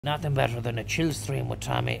Nothing better than a chill stream with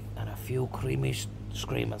Tommy and a few creamy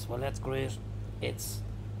screamers. Well, that's great. It's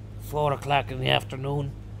 4 o'clock in the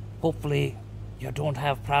afternoon. Hopefully you don't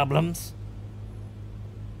have problems.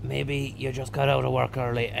 Maybe you just got out of work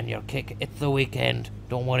early and you're kick. It's the weekend.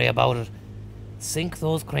 Don't worry about it. Sink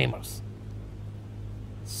those creamers.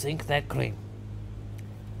 Sink that cream.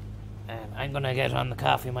 And I'm gonna get on the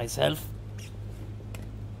coffee myself.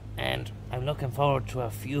 And I'm looking forward to a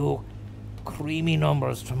few creamy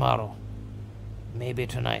numbers tomorrow. Maybe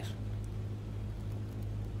tonight.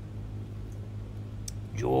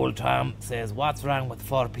 Joel Tom says, what's wrong with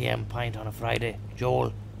 4 p.m. pint on a Friday?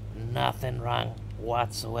 Joel, nothing wrong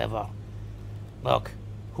whatsoever. Look,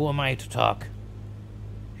 who am I to talk?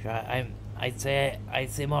 I'd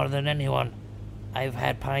say more than anyone, I've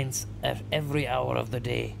had pints at every hour of the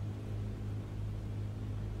day.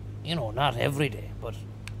 You know, not every day, but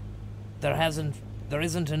there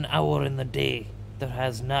isn't an hour in the day that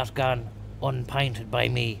has not gone unpinted by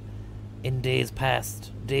me in days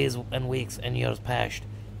past, days and weeks and years past.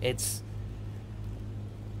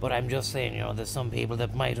 But I'm just saying, you know, there's some people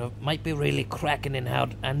that might be really cracking in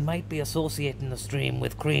hard and might be associating the stream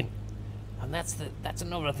with cream. And that's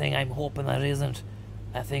another thing I'm hoping that isn't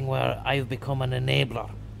a thing where I've become an enabler,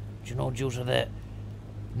 you know, due to the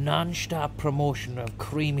non-stop promotion of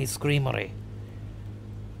creamy screamery.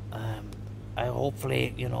 I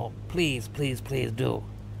hopefully, you know, please do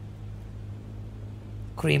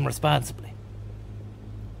cream responsibly.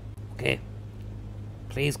 Okay?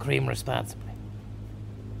 Please cream responsibly.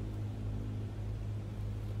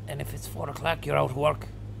 And if it's 4 o'clock, you're out of work,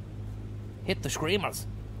 hit the screamers.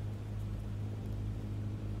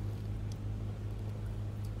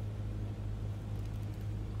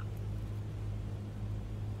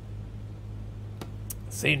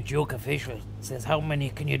 St. Duke official says, how many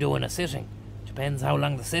can you do in a sitting? Depends how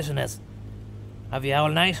long the sitting is. Have you all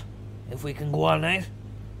night? If we can go all night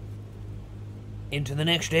into the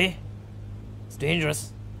next day. It's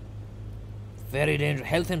dangerous. Very dangerous.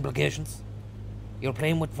 Health implications. You're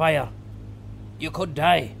playing with fire. You could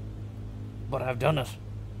die. But I've done it.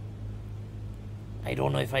 I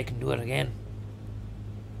don't know if I can do it again.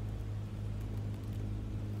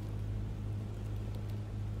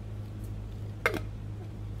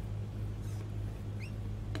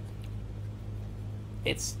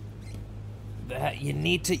 You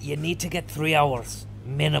need to get 3 hours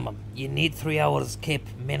minimum. You need 3 hours kip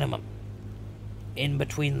minimum in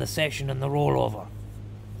between the session and the rollover.